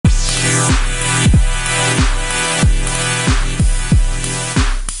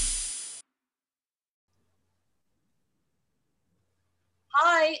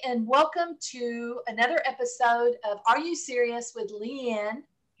and welcome to another episode of Are You Serious with Leanne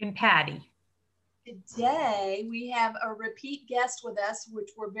and Patty. Today, we have a repeat guest with us, which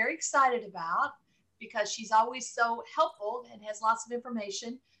we're very excited about because she's always so helpful and has lots of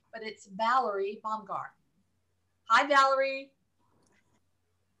information, but it's Valerie Baumgart. Hi, Valerie.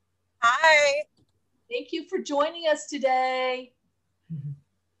 Hi. Thank you for joining us today.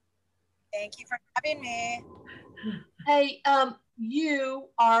 Thank you for having me. Hey, you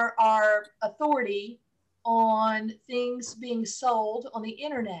are our authority on things being sold on the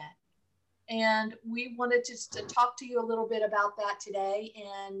internet. And we wanted to talk to you a little bit about that today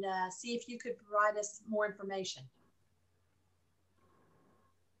and see if you could provide us more information.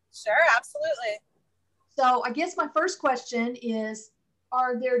 Sure, absolutely. So I guess my first question is,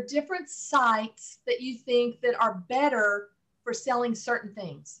 are there different sites that you think that are better for selling certain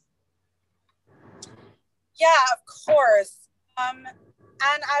things? Yeah, of course. And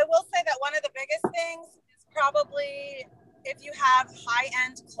I will say that one of the biggest things is probably if you have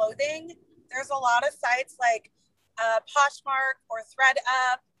high-end clothing, there's a lot of sites like Poshmark or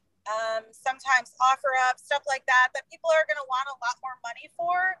ThreadUp, sometimes OfferUp, stuff like that people are going to want a lot more money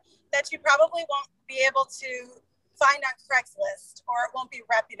for that you probably won't be able to find on Craigslist, or it won't be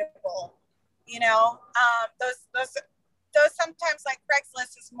reputable. You know, those sometimes, like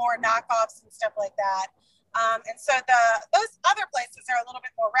Craigslist is more knockoffs and stuff like that. And so those other places are a little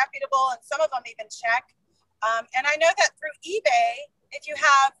bit more reputable, and some of them even check. And I know that through eBay, if you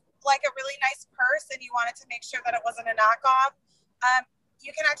have like a really nice purse and you wanted to make sure that it wasn't a knockoff,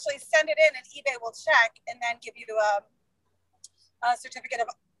 you can actually send it in and eBay will check and then give you a certificate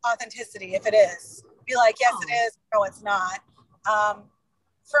of authenticity if it is. Be like, yes, it is. No, it's not.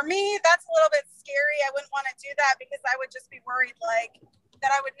 For me, that's a little bit scary. I wouldn't want to do that because I would just be worried like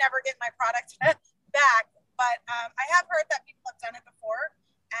that I would never get my product back. But I have heard that people have done it before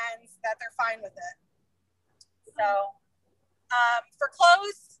and that they're fine with it. So for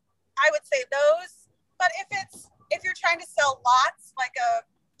clothes, I would say those. But if you're trying to sell lots, like a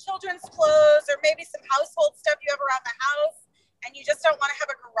children's clothes or maybe some household stuff you have around the house, and you just don't want to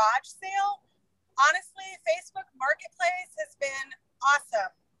have a garage sale, honestly, Facebook Marketplace has been awesome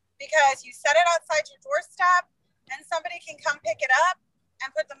because you set it outside your doorstep and somebody can come pick it up and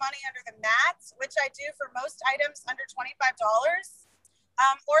put the money under the mat, which I do for most items under $25.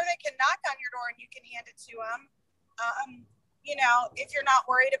 Or they can knock on your door and you can hand it to them. You know, if you're not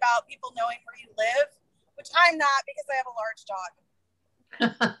worried about people knowing where you live, which I'm not because I have a large dog.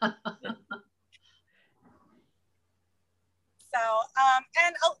 So,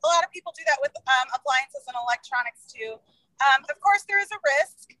 and a lot of people do that with appliances and electronics too. Of course, there is a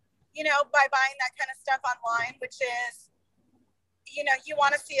risk, you know, by buying that kind of stuff online, which is, you know, you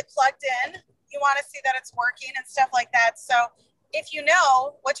want to see it plugged in. You want to see that it's working and stuff like that. So if you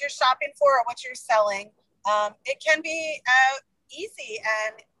know what you're shopping for or what you're selling, it can be easy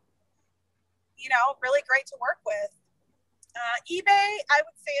and, you know, really great to work with. eBay, I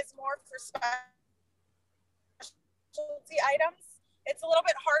would say, is more for specialty items. It's a little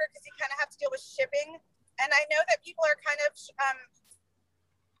bit harder because you kind of have to deal with shipping. And I know that people are kind of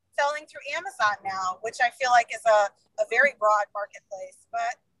selling through Amazon now, which I feel like is a very broad marketplace,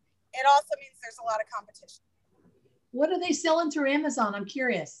 but it also means there's a lot of competition. What are they selling through Amazon? I'm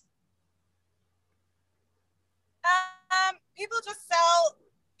curious. People just sell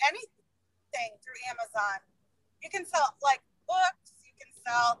anything through Amazon. You can sell like books, you can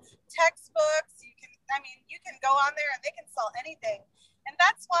sell textbooks, you can go on there and they can sell anything. And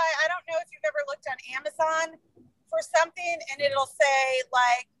that's why I don't know if you've ever looked on Amazon for something and it'll say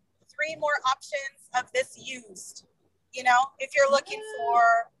like 3 more options of this used. You know, if you're looking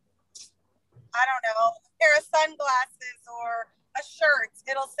for, I don't know, a pair of sunglasses or a shirt,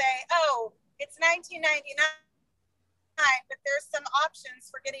 it'll say, oh, it's $19.99, but there's some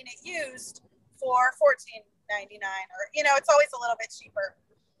options for getting it used for $14.99, or, you know, it's always a little bit cheaper.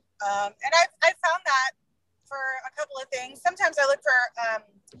 And I've found that for a couple of things. Sometimes I look for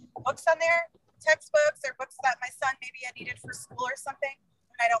books on there, textbooks or books that my son maybe had needed for school or something,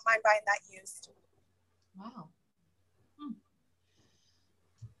 and I don't mind buying that used. Wow.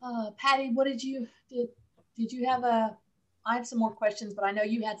 Patty, what did you have I have some more questions, but I know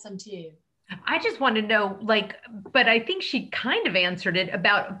you had some too. I just want to know, like, but I think she kind of answered it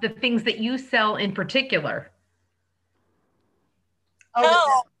about the things that you sell in particular.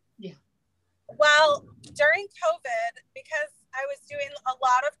 Oh, yeah. Well, during COVID, because I was doing a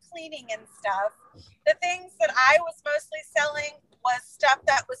lot of cleaning and stuff, the things that I was mostly selling was stuff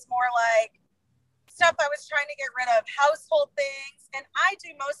that was more like stuff I was trying to get rid of, household things, and I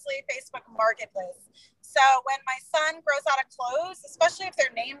do mostly Facebook Marketplace. So when my son grows out of clothes, especially if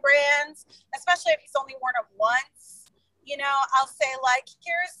they're name brands, especially if he's only worn them once, you know, I'll say like,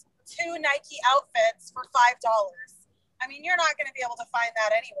 here's 2 Nike outfits for $5. I mean, you're not going to be able to find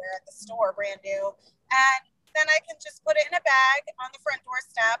that anywhere at the store, brand new. And then I can just put it in a bag on the front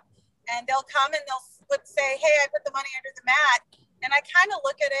doorstep, and they'll come and they'll say, hey, I put the money under the mat. And I kind of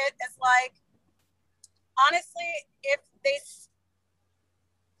look at it as like, honestly, if they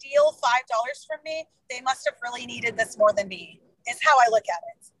steal $5 from me, they must have really needed this more than me, is how I look at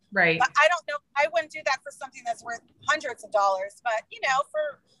it. Right. But I don't know, I wouldn't do that for something that's worth hundreds of dollars, but you know,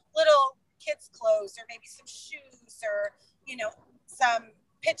 for little kids' clothes or maybe some shoes or, you know, some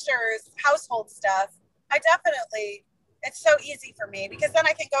pictures, household stuff, I definitely, it's so easy for me because then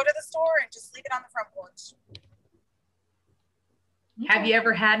I can go to the store and just leave it on the front porch. Have you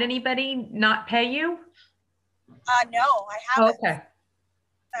ever had anybody not pay you? No, I haven't. Okay.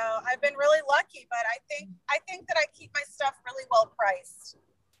 So I've been really lucky, but I think that I keep my stuff really well priced.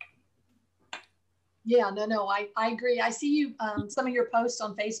 Yeah, no, I agree. I see you, some of your posts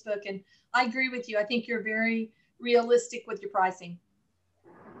on Facebook, and I agree with you. I think you're very realistic with your pricing.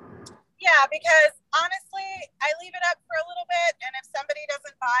 Yeah, because honestly, I leave it up for a little bit, and if somebody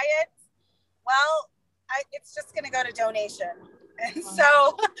doesn't buy it, well, it's just going to go to donation. And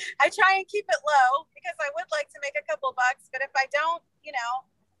so I try and keep it low because I would like to make a couple bucks, but if I don't, you know,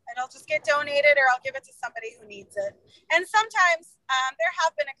 it'll just get donated or I'll give it to somebody who needs it. And sometimes there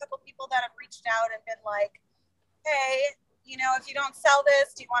have been a couple people that have reached out and been like, hey, you know, if you don't sell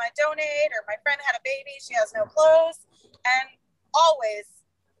this, do you want to donate? Or my friend had a baby, she has no clothes. And always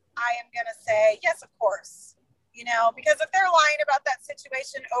I am going to say, yes, of course, you know, because if they're lying about that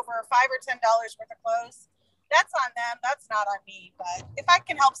situation over $5 or $10 worth of clothes, that's on them. That's not on me. But if I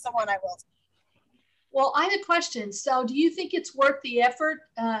can help someone, I will. Well, I have a question. So do you think it's worth the effort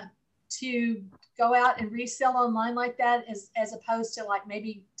to go out and resell online like that as opposed to like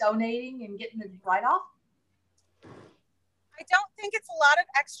maybe donating and getting the write-off? I don't think it's a lot of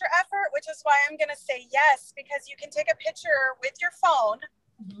extra effort, which is why I'm going to say yes, because you can take a picture with your phone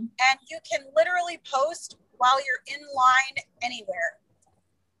and you can literally post while you're in line anywhere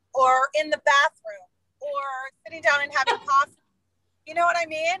or in the bathroom or sitting down and having coffee. You know what I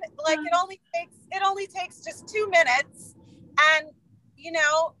mean? Like it only takes just 2 minutes, and you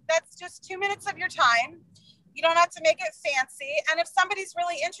know, that's just 2 minutes of your time. You don't have to make it fancy. And if somebody's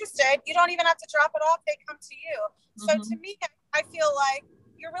really interested, you don't even have to drop it off. They come to you. So to me, I feel like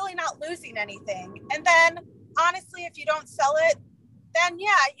you're really not losing anything. And then honestly, if you don't sell it, then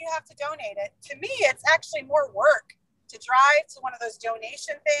yeah, you have to donate it. To me, it's actually more work to drive to one of those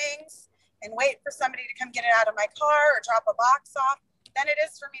donation things and wait for somebody to come get it out of my car or drop a box off than it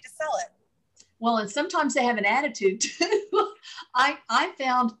is for me to sell it. Well, and sometimes they have an attitude too. I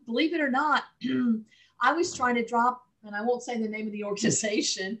found, believe it or not, I was trying to drop, and I won't say the name of the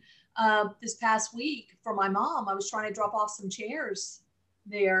organization, this past week for my mom. I was trying to drop off some chairs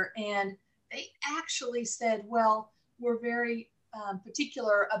there, and they actually said, well, we're very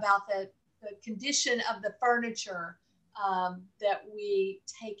particular about the condition of the furniture that we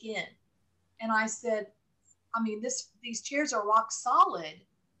take in. And I said, I mean, these chairs are rock solid.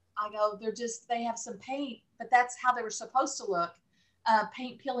 I go, they have some paint, but that's how they were supposed to look,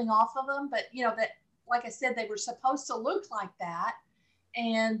 paint peeling off of them. But you know, that, like I said, they were supposed to look like that.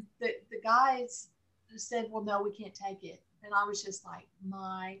 And the guys said, well, no, we can't take it. And I was just like,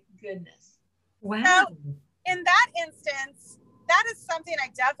 my goodness. Wow. Now, in that instance, that is something I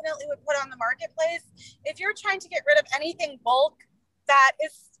definitely would put on the marketplace. If you're trying to get rid of anything bulk that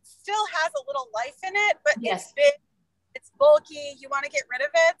still has a little life in it, but it's big, it's bulky, you want to get rid of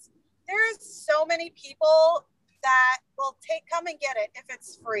it, there's so many people that will come and get it if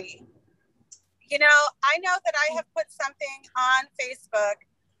it's free. You know, I know that I have put something on Facebook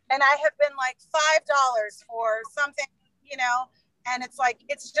and I have been like $5 for something, you know, and it's like,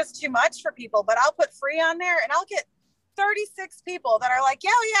 it's just too much for people, but I'll put free on there and I'll get 36 people that are like, yeah,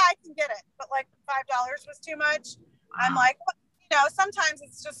 I can get it. But like $5 was too much. Wow. I'm like, you know, sometimes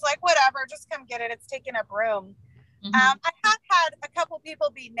it's just like, whatever, just come get it. It's taking up room. I have had a couple people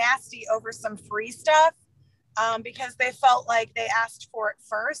be nasty over some free stuff because they felt like they asked for it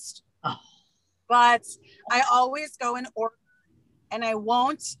first. Oh. But I always go in order and I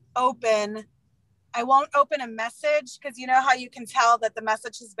won't open a message because you know how you can tell that the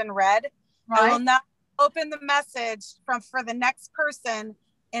message has been read. Right. I will not open the message for the next person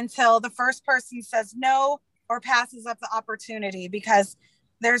until the first person says no or passes up the opportunity, because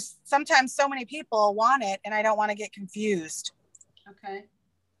there's sometimes so many people want it and I don't want to get confused. Okay.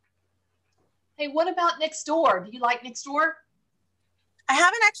 Hey, what about Nextdoor? Do you like Nextdoor? I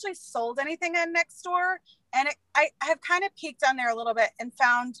haven't actually sold anything on Nextdoor, and I have kind of peeked on there a little bit and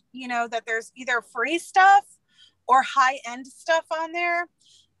found, that there's either free stuff or high-end stuff on there.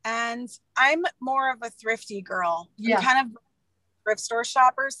 And I'm more of a thrifty girl. Yeah. I'm kind of thrift store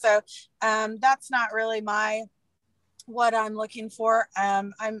shopper. So that's not really what I'm looking for.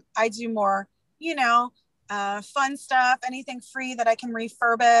 I do more, fun stuff, anything free that I can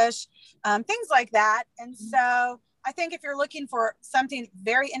refurbish, things like that. And so I think if you're looking for something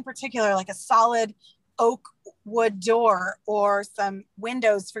very in particular, like a solid oak wood door or some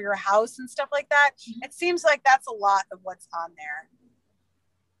windows for your house and stuff like that, it seems like that's a lot of what's on there.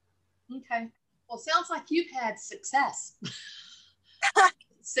 Okay. Well, sounds like you've had success.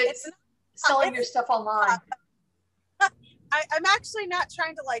 Selling your stuff online. I'm actually not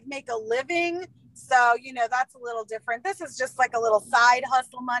trying to like make a living. So, that's a little different. This is just like a little side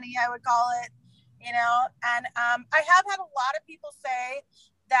hustle money, I would call it, and I have had a lot of people say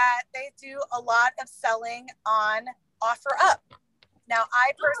that they do a lot of selling on OfferUp. Now,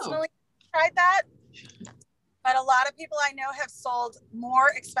 I personally tried that, but a lot of people I know have sold more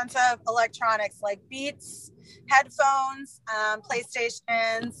expensive electronics like Beats, headphones,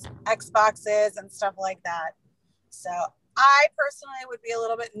 PlayStations, Xboxes, and stuff like that. So I personally would be a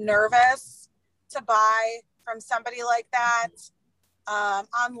little bit nervous to buy from somebody like that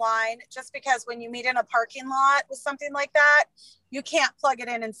online, just because when you meet in a parking lot with something like that, you can't plug it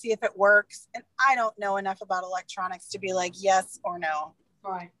in and see if it works. And I don't know enough about electronics to be like yes or no.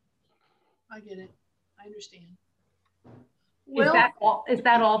 Right. I get it. I understand. Well, is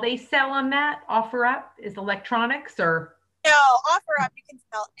that all they sell on that OfferUp is electronics or? No, OfferUp, you can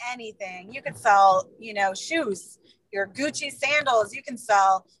sell anything. You can sell, shoes, your Gucci sandals. You can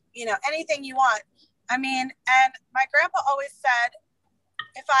sell, anything you want. I mean, and my grandpa always said,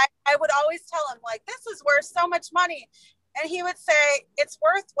 if I would always tell him like, this is worth so much money. And he would say, it's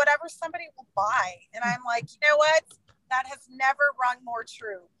worth whatever somebody will buy. And I'm like, you know what? That has never rung more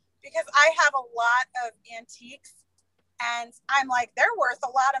true, because I have a lot of antiques and I'm like, they're worth a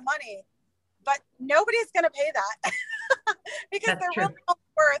lot of money, but nobody's going to pay that because they're really not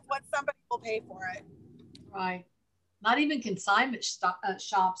worth what somebody will pay for it. Right. Not even consignment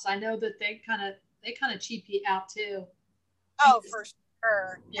shops. I know that they kind of cheap you out too. Oh, for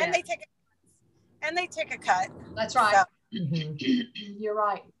sure. Yeah. And they take a cut. That's right. So. You're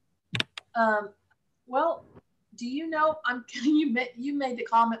right. Well, do you know, you made the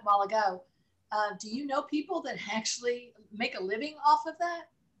comment a while ago. Do you know people that actually make a living off of that?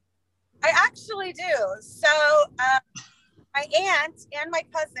 I actually do. So my aunt and my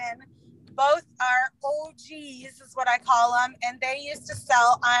cousin both are OGs, is what I call them, and they used to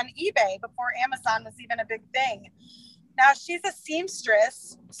sell on eBay before Amazon was even a big thing. Now she's a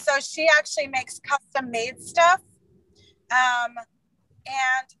seamstress, so she actually makes custom made stuff. And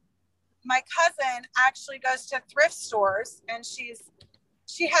my cousin actually goes to thrift stores, and she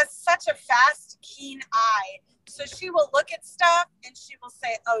has such a fast, keen eye. So she will look at stuff and she will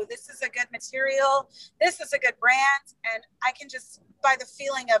say, oh, this is a good material. This is a good brand. And I can just, by the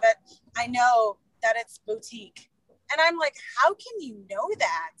feeling of it, I know that it's boutique. And I'm like, how can you know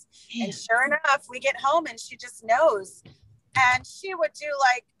that? Yeah. And sure enough, we get home and she just knows. And she would do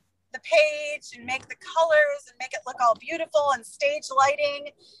like the page and make the colors and make it look all beautiful and stage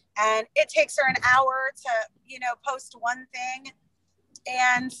lighting. And it takes her an hour to, post one thing.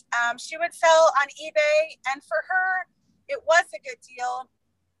 And she would sell on eBay. And for her, it was a good deal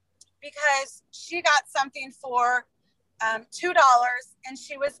because she got something for $2 and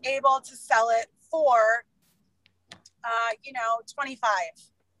she was able to sell it for, $25.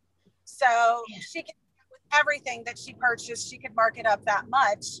 So she could, with everything that she purchased, she could mark it up that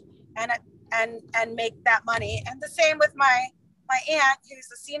much and make that money. And the same with my aunt, who's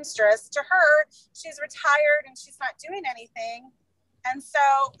a seamstress. To her, she's retired and she's not doing anything. And so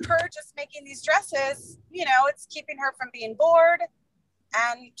her just making these dresses, it's keeping her from being bored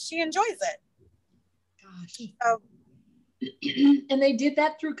and she enjoys it. Gosh. So, and they did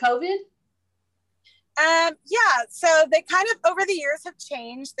that through COVID? Yeah. So they kind of over the years have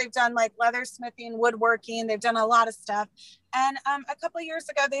changed. They've done like leathersmithing, woodworking. They've done a lot of stuff. And a couple of years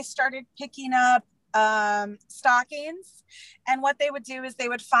ago, they started picking up stockings. And what they would do is they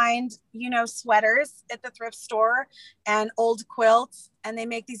would find, sweaters at the thrift store and old quilts. And they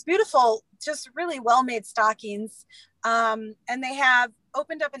make these beautiful, just really well-made stockings. And they have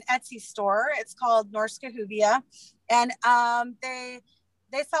opened up an Etsy store. It's called Norska Huvia. And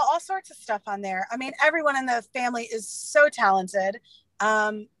they sell all sorts of stuff on there. I mean, everyone in the family is so talented.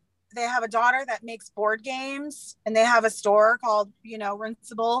 They have a daughter that makes board games, and they have a store called,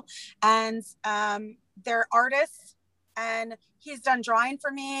 Rinsable. And they're artists. And he's done drawing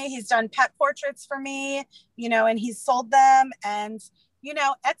for me. He's done pet portraits for me, you know, and he's sold them. And, you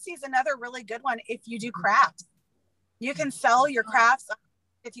know, Etsy is another really good one. If you do crafts, you can sell your crafts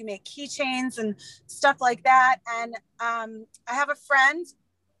if you make keychains and stuff like that. And I have a friend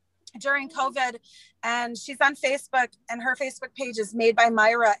during COVID, and she's on Facebook, and her Facebook page is Made by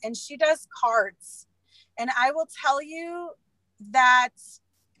Myra, and she does cards. And I will tell you that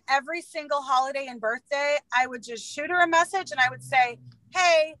every single holiday and birthday, I would just shoot her a message and I would say,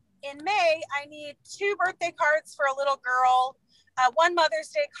 hey, in May, I need 2 birthday cards for a little girl, 1 Mother's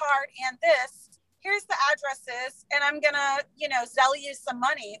Day card, and this. Here's the addresses, and I'm gonna, you know, Zelle you some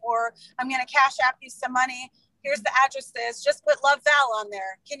money, or I'm gonna Cash App you some money. Here's the addresses. Just put Love Val on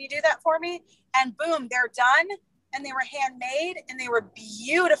there. Can you do that for me? And boom, they're done. And they were handmade, and they were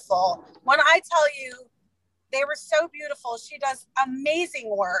beautiful. When I tell you, they were so beautiful. She does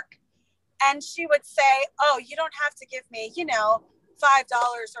amazing work. And she would say, oh, you don't have to give me, you know, $5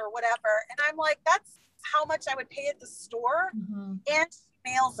 or whatever. And I'm like, that's how much I would pay at the store. Mm-hmm. And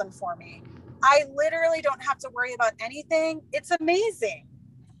she mails them for me. I literally don't have to worry about anything. It's amazing.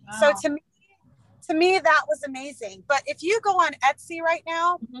 Wow. So to me, that was amazing. But if you go on Etsy right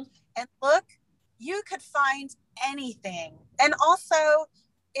now mm-hmm. and look, you could find anything. And also,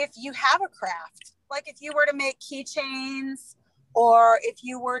 if you have a craft, like if you were to make keychains, or if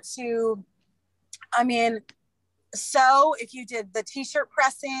you were to, sew, if you did the t-shirt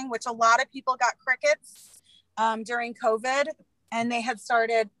pressing, which a lot of people got crickets during COVID, and they had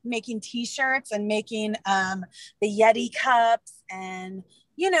started making t-shirts and making the Yeti cups and,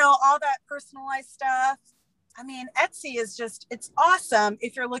 you know, all that personalized stuff. I mean, Etsy is just, it's awesome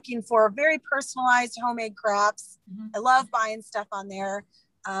if you're looking for very personalized homemade crafts. Mm-hmm. I love buying stuff on there.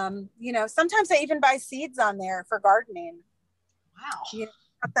 You know, sometimes I even buy seeds on there for gardening. Wow. You know,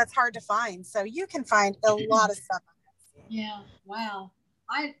 that's hard to find. So you can find a lot of stuff on Etsy. Yeah. Wow.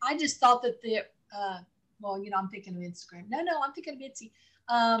 I just thought that well, you know, I'm thinking of Instagram. No, I'm thinking of Etsy.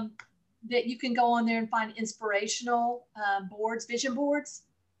 That you can go on there and find inspirational boards, vision boards.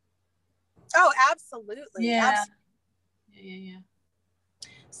 Oh, absolutely. Yeah. Absolutely. Yeah.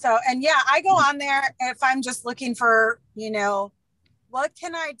 So, and yeah, I go on there if I'm just looking for, you know, what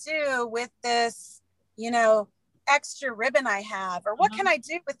can I do with this, you know, extra ribbon I have, or what can I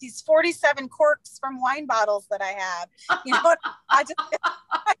do with these 47 corks from wine bottles that I have? You know, I get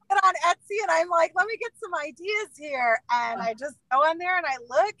on Etsy and I'm like, let me get some ideas here. And I just go on there and I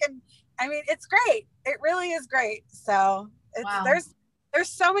look, and I mean, it's great. It really is great. So there's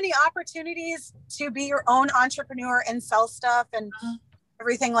so many opportunities to be your own entrepreneur and sell stuff and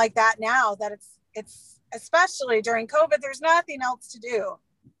everything like that now, that it's especially during COVID, there's nothing else to do.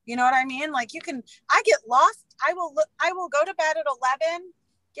 You know what I mean? Like I get lost. I will go to bed at 11,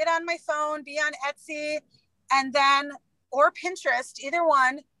 get on my phone, be on Etsy, and then, or Pinterest, either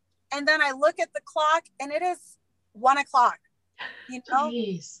one. And then I look at the clock and it is 1 o'clock, you know?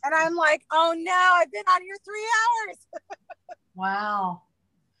 Jeez. And I'm like, oh no, I've been on here 3 hours. Wow.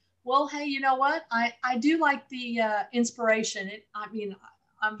 Well, hey, you know what? I do like the inspiration.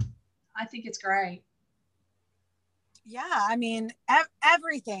 I think it's great. Yeah, I mean,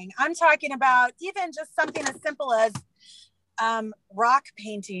 everything. I'm talking about even just something as simple as rock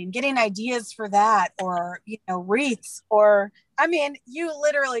painting, getting ideas for that, or, you know, wreaths, or, I mean, you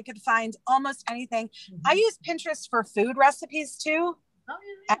literally could find almost anything. Mm-hmm. I use Pinterest for food recipes too. Oh,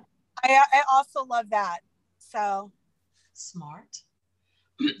 yeah. I also love that. So smart.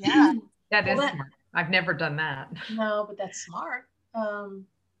 Yeah. That is smart. I've never done that. No, but that's smart.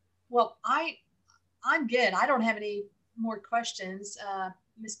 Well, I'm good. I don't have any more questions.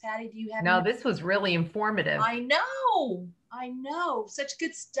 Miss Patty, do you have No, this was really informative. I know. Such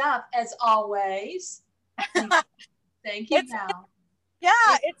good stuff as always. Thank you, Val.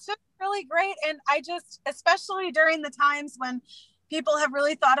 Yeah, it's just really great. And I just, especially during the times when people have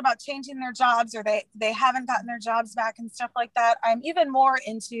really thought about changing their jobs, or they haven't gotten their jobs back and stuff like that, I'm even more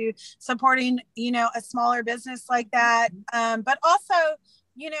into supporting, you know, a smaller business like that. But also,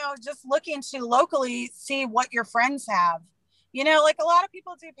 you know, just looking to locally see what your friends have. You know, like a lot of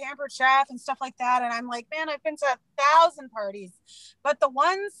people do Pampered Chef and stuff like that. And I'm like, man, I've been to 1,000 parties. But the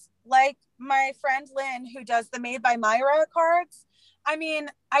ones like my friend Lynn, who does the Made by Myra cards, I mean,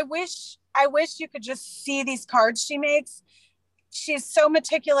 I wish you could just see these cards she makes. She's so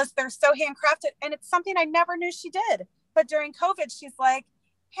meticulous. They're so handcrafted. And it's something I never knew she did. But during COVID, she's like,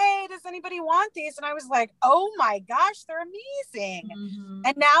 hey, does anybody want these? And I was like, oh my gosh, they're amazing. Mm-hmm.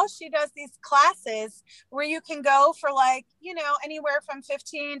 And now she does these classes where you can go for, like, you know, anywhere from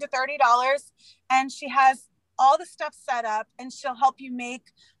 $15 to $30. And she has all the stuff set up, and she'll help you make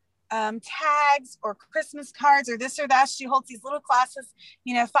tags or Christmas cards or this or that. She holds these little classes,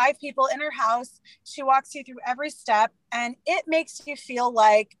 5 people in her house. She walks you through every step, and it makes you feel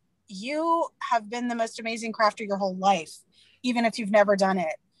like you have been the most amazing crafter your whole life, even if you've never done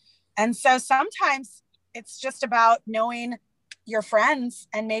it. And so sometimes it's just about knowing your friends,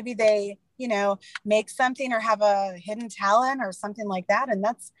 and maybe they, make something or have a hidden talent or something like that. And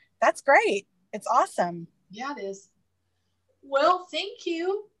that's great. It's awesome. Yeah, it is. Well, thank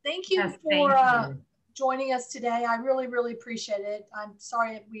you. Thank you Yes, for thank you. joining us today. I really, really appreciate it. I'm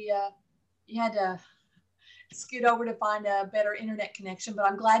sorry you had to scoot over to find a better internet connection, but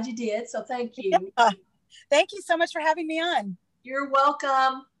I'm glad you did. So thank you. Yeah. Thank you so much for having me on. You're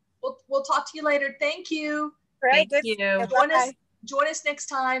welcome. We'll talk to you later. Thank you. Right, Thank you. Join us next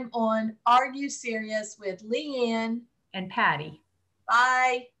time on Are You Serious with Leanne and Patty.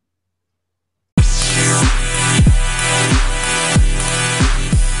 Bye.